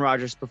seen Aaron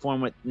Rodgers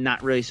perform with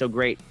not really so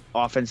great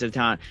offensive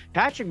talent.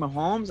 Patrick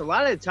Mahomes, a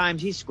lot of the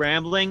times he's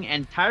scrambling,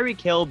 and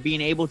Tyreek Hill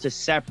being able to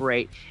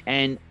separate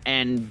and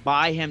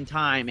buy him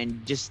time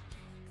and just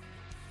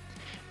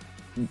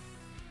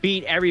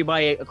beat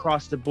everybody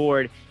across the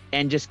board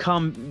and just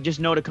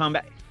know to come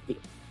back.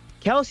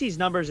 Kelsey's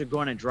numbers are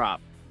going to drop.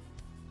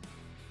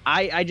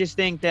 I just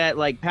think that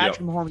like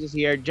Patrick Mahomes is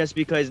here just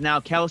because now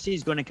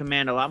Kelsey's going to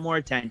command a lot more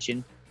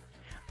attention.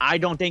 I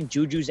don't think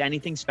Juju's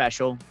anything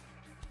special.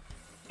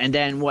 And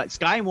then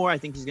Sky Moore, I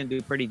think he's going to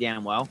do pretty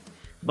damn well,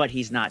 but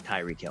he's not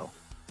Tyreek Hill.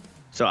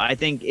 So I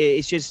think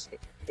it's just.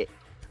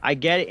 I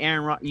get it,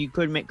 you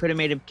could have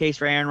made a case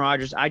for Aaron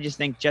Rodgers. I just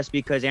think just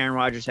because Aaron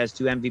Rodgers has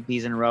 2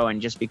 MVPs in a row,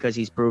 and just because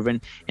he's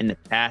proven in the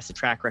past the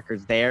track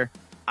record's there,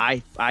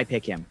 I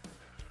pick him.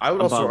 I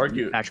would also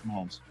argue Patrick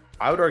Mahomes.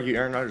 I would argue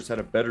Aaron Rodgers had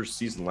a better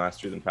season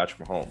last year than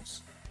Patrick Mahomes,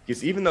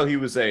 because even though he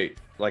was a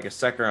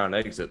second round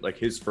exit, like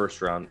his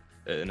first round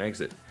an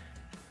exit,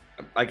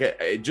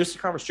 just a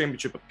conference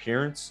championship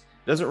appearance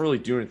doesn't really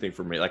do anything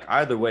for me. Like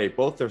either way,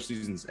 both their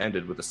seasons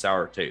ended with a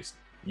sour taste.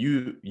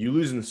 You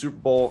lose in the Super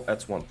Bowl,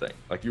 that's one thing.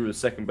 Like you were the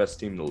second best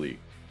team in the league,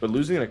 but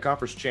losing in a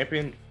conference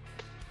champion,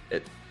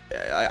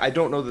 I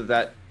don't know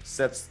that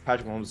sets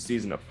Patrick Mahomes'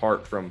 season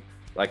apart from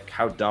like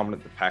how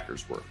dominant the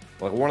Packers were.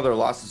 Like one of their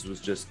losses was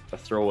just a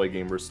throwaway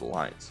game versus the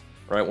Lions,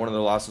 right? One of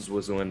their losses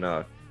was when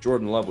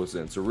Jordan Love was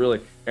in. So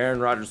really, Aaron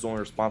Rodgers is only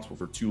responsible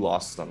for 2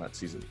 losses on that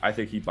season. I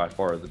think he by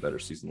far had the better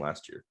season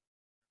last year.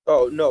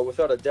 Oh no,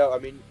 without a doubt. I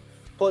mean,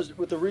 plus,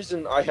 with the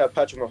reason I have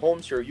Patrick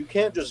Mahomes here, you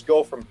can't just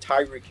go from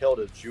Tyreek Hill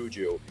to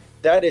Juju.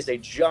 That is a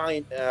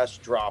giant-ass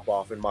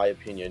drop-off, in my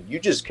opinion. You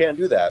just can't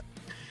do that.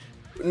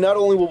 Not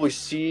only will we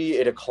see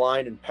a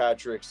decline in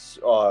Patrick's,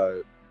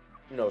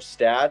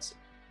 stats,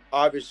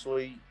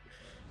 obviously,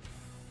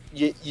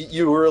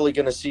 you're really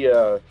going to see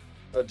a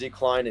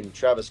decline in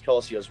Travis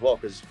Kelce as well,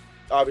 because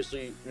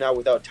obviously now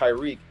without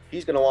Tyreek,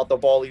 he's going to want the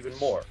ball even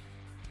more.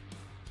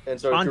 And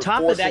so if you're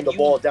forcing the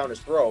ball down his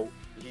throat,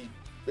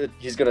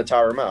 he's going to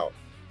tire him out.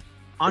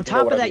 On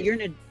top of that,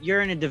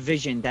 you're in a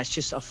division that's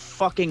just a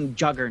fucking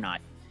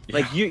juggernaut.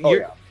 Like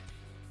you're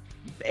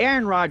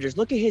Aaron Rodgers.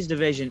 Look at his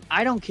division.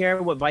 I don't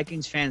care what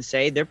Vikings fans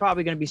say. They're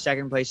probably going to be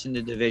second place in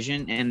the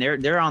division, and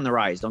they're on the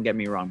rise. Don't get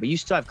me wrong, but you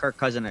still have Kirk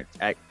Cousins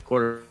at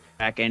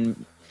quarterback,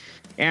 and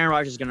Aaron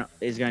Rodgers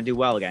is gonna do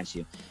well against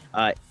you.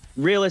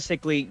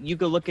 Realistically, you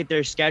could look at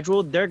their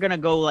schedule. They're gonna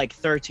go like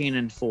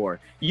 13-4.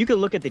 You could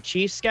look at the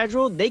Chiefs'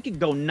 schedule. They could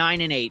go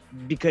 9-8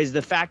 because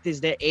the fact is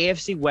that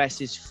AFC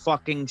West is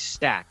fucking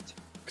stacked.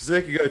 Because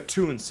they could go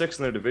 2-6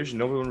 in their division.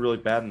 No one really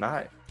bat an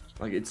eye.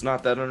 Like it's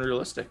not that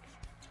unrealistic.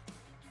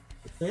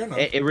 Fair enough.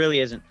 It really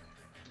isn't.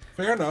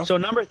 Fair enough. So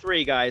number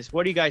 3, guys,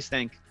 what do you guys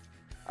think?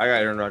 I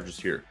got Aaron Rodgers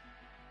here.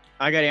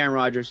 I got Aaron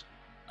Rodgers.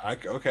 I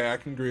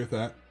can agree with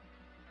that.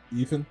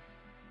 Ethan?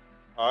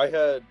 I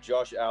had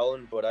Josh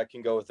Allen, but I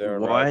can go with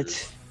Aaron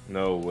Rodgers.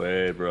 No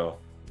way, bro.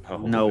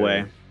 No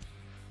way.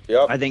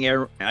 Yep. I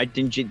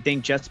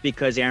think just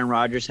because Aaron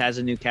Rodgers has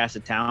a new cast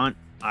of talent,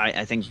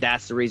 I think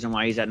that's the reason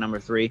why he's at number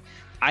 3.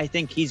 I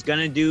think he's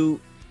gonna do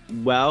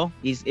well.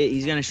 He's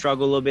gonna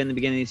struggle a little bit in the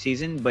beginning of the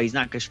season, but he's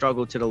not gonna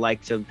struggle to the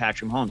likes of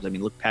Patrick Mahomes. I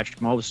mean, look, Patrick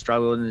Mahomes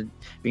struggled in the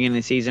beginning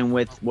of the season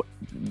with what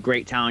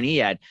great talent he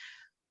had.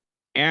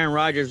 Aaron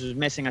Rodgers was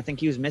missing. I think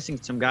he was missing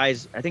some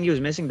guys. I think he was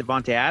missing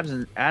Devontae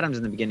Adams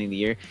in the beginning of the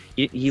year.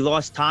 He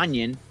lost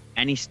Tanyan,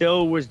 and he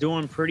still was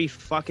doing pretty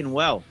fucking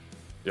well.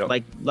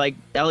 Yep. Like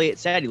Elliot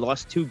said, he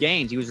lost 2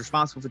 games. He was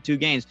responsible for 2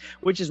 games,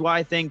 which is why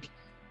I think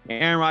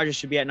Aaron Rodgers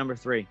should be at number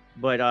 3.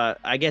 But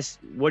I guess,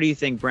 what do you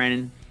think,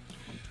 Brandon?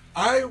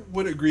 I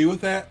would agree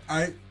with that.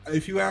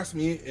 If you ask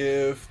me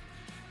if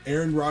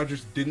Aaron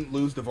Rodgers didn't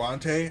lose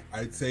Devontae,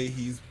 I'd say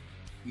he's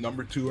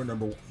number 2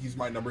 or he's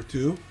my number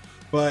 2.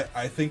 But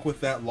I think with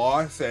that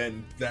loss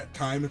and that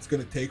time it's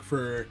going to take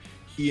for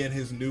he and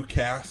his new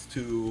cast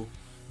to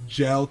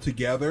gel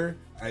together,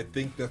 I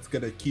think that's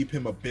going to keep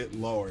him a bit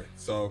lower.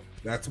 So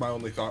that's my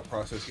only thought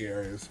process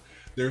here is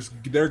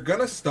they're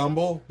going to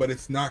stumble, but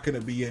it's not going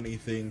to be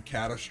anything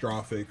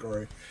catastrophic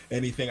or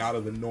anything out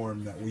of the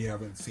norm that we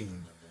haven't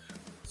seen.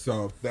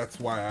 So that's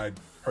why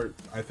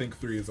I think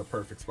 3 is a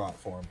perfect spot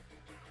for him.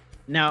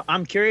 Now,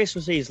 I'm curious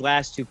with these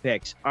last 2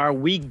 picks. Are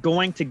we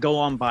going to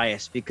go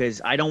unbiased?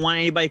 Because I don't want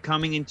anybody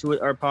coming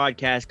into our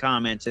podcast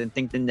comments and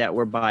thinking that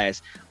we're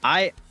biased.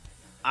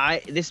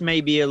 This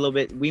may be a little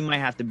bit, we might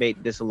have to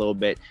debate this a little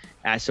bit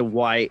as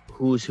to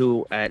who's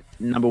who at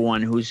number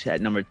 1, who's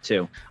at number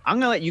 2. I'm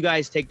going to let you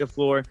guys take the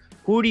floor.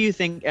 Who do you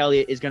think,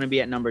 Elliot, is going to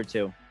be at number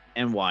 2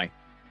 and why?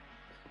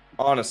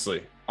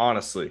 Honestly,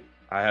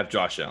 I have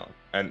Josh Allen.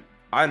 And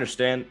I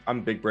understand I'm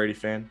a big Brady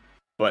fan,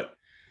 but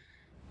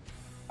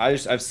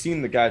I've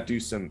seen the guy do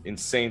some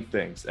insane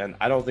things, and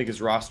I don't think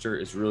his roster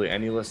is really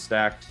any less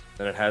stacked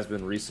than it has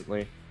been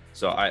recently.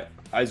 So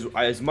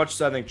as much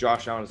as I think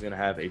Josh Allen is going to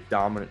have a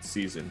dominant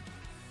season,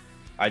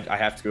 I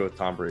have to go with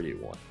Tom Brady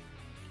at 1.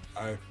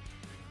 I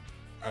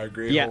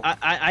agree. Yeah,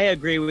 I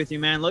agree with you,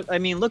 man.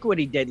 Look what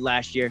he did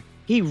last year.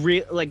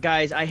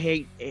 Guys, I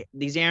hate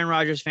these Aaron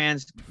Rodgers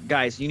fans.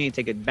 Guys, you need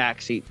to take a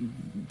back seat.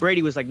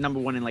 Brady was like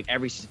number 1 in like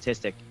every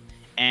statistic,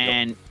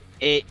 and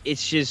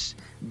it's just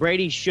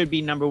Brady should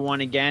be number 1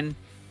 again,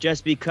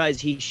 just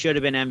because he should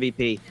have been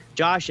MVP.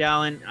 Josh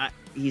Allen,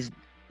 he's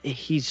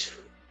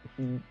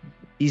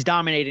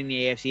dominating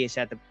the AFC East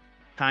at the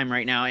time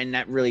right now, and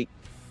that really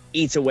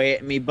eats away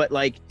at me. But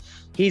like,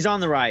 he's on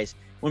the rise.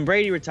 When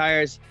Brady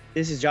retires,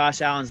 this is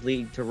Josh Allen's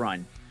league to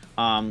run.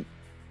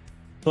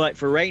 But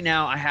for right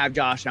now, I have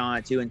Josh Allen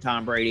at 2 and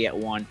Tom Brady at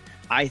 1.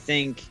 I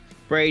think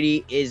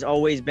Brady has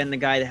always been the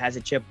guy that has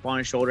a chip on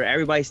his shoulder.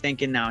 Everybody's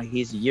thinking now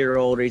he's a year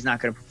older, he's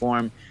not going to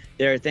perform.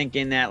 They're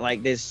thinking that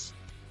like this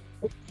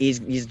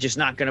he's just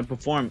not going to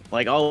perform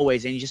like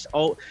always. And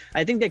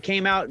I think that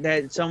came out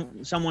that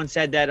someone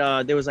said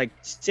that there was like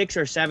 6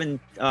 or 7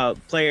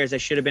 players that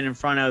should have been in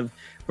front of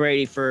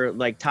Brady for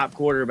like top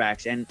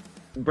quarterbacks, and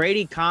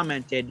Brady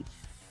commented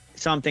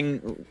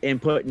something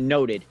and put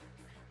noted.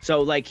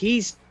 So like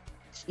he's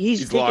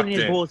taking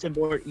his bulletin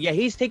board. Yeah,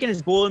 he's taking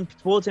his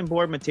bulletin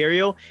board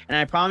material, and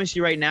I promise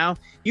you right now,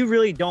 you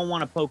really don't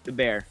want to poke the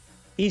bear.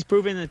 He's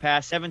proven in the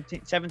past 7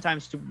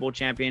 times Super Bowl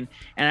champion,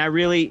 and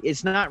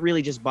it's not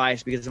really just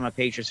biased because I'm a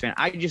Patriots fan.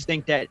 I just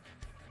think that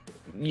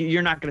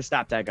you're not going to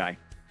stop that guy.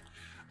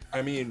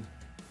 I mean,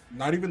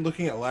 not even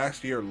looking at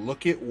last year,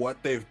 look at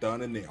what they've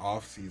done in the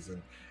offseason.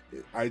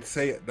 I'd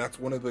say that's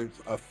one of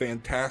a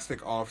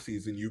fantastic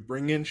offseason. You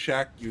bring in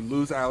Shaq, you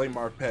lose Ali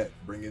Marpet,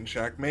 bring in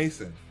Shaq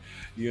Mason.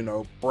 You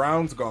know,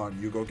 Brown's gone,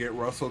 you go get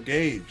Russell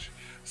Gage.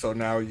 So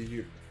now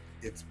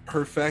it's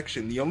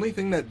perfection. The only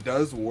thing that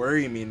does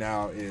worry me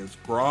now is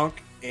Gronk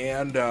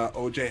and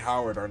OJ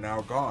Howard are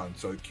now gone.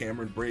 So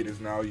Cameron Brate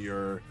is now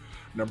your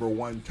number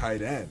 1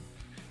 tight end.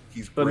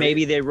 But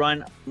maybe they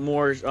run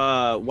more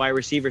wide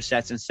receiver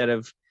sets instead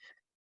of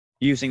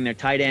using their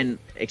tight end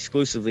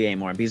exclusively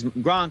anymore. Because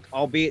Gronk,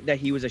 albeit that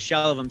he was a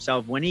shell of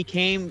himself, when it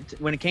came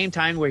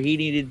time where he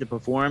needed to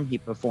perform, he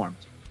performed.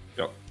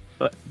 Yep.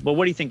 But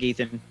what do you think,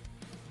 Ethan?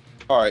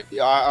 All right.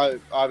 I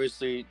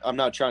obviously, I'm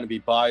not trying to be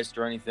biased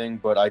or anything,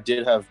 but I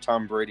did have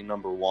Tom Brady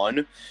number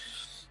 1.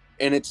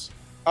 And it's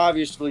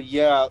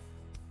obviously, I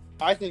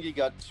think he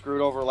got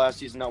screwed over last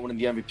season not winning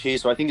the MVP.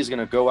 So I think he's going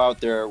to go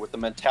out there with the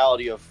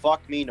mentality of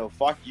fuck me, no,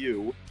 fuck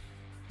you.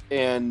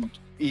 And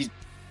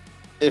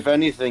if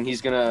anything,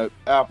 he's going to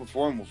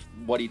outperform with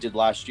what he did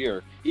last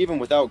year, even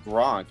without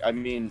Gronk. I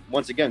mean,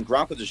 once again,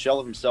 Gronk was a shell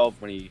of himself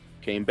when he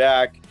came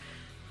back.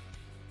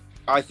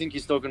 I think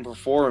he's still going to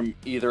perform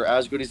either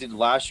as good as he did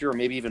last year or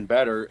maybe even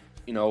better,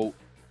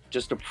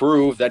 just to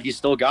prove that he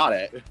still got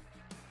it.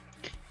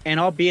 And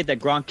albeit that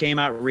Gronk came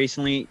out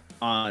recently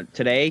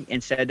today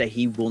and said that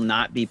he will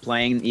not be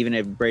playing even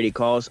if Brady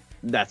calls,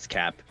 that's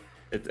cap.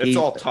 It's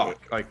all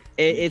talk.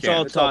 It's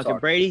all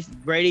talk.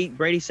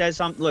 Brady says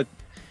something. Look,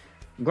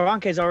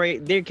 Gronk has already.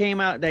 There came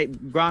out that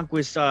Gronk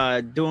was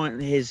doing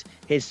his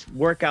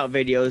workout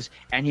videos,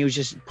 and he was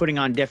just putting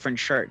on different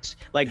shirts.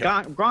 Like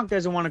Gronk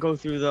doesn't want to go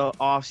through the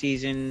off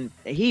season.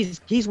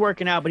 He's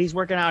working out, but he's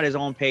working out at his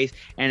own pace.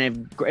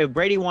 And if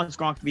Brady wants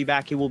Gronk to be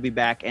back, he will be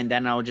back, and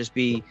then I'll just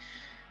be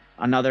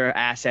another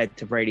asset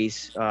to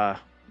Brady's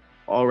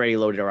already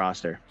loaded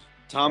roster.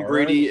 Tom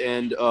Brady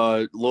and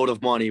a load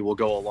of money will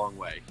go a long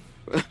way.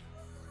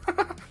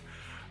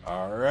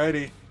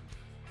 Alrighty.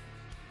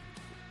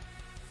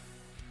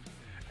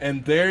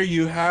 And there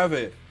you have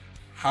it.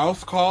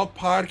 House Call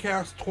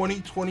Podcast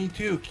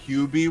 2022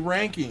 QB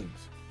Rankings.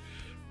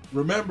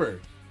 Remember,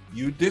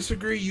 you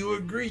disagree, you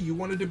agree, you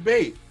want to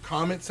debate.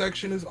 Comment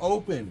section is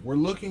open. We're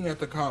looking at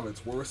the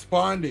comments. We're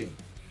responding.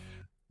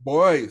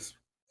 Boys,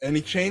 any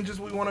changes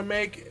we want to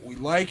make? We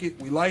like it.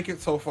 We like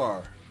it so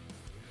far.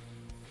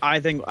 I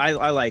think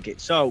I like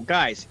it. So,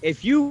 guys,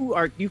 if you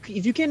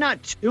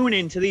cannot tune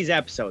into these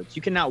episodes,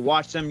 you cannot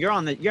watch them. You're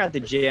at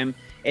the gym.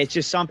 It's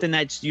just something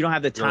that you don't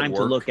have the time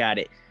to look at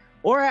it,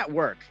 or at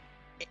work.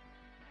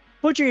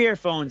 Put your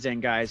earphones in,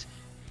 guys.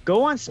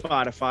 Go on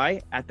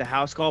Spotify at the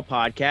House Call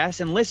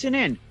Podcast and listen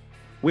in.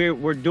 We're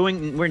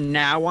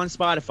now on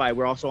Spotify.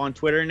 We're also on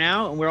Twitter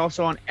now, and we're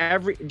also on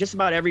just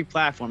about every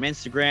platform,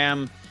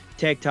 Instagram,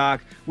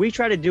 TikTok. We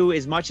try to do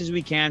as much as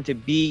we can to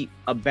be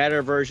a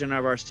better version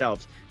of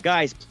ourselves.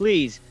 Guys,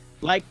 please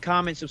like,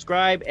 comment,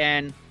 subscribe,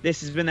 and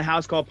this has been the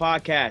House Call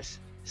Podcast.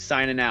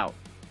 Signing out.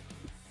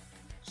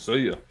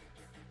 See ya.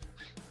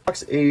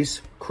 Sox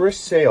ace Chris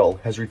Sale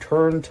has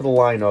returned to the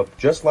lineup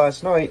just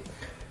last night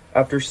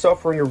after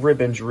suffering a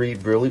rib injury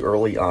really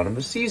early on in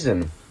the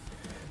season.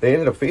 They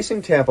ended up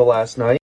facing Tampa last night.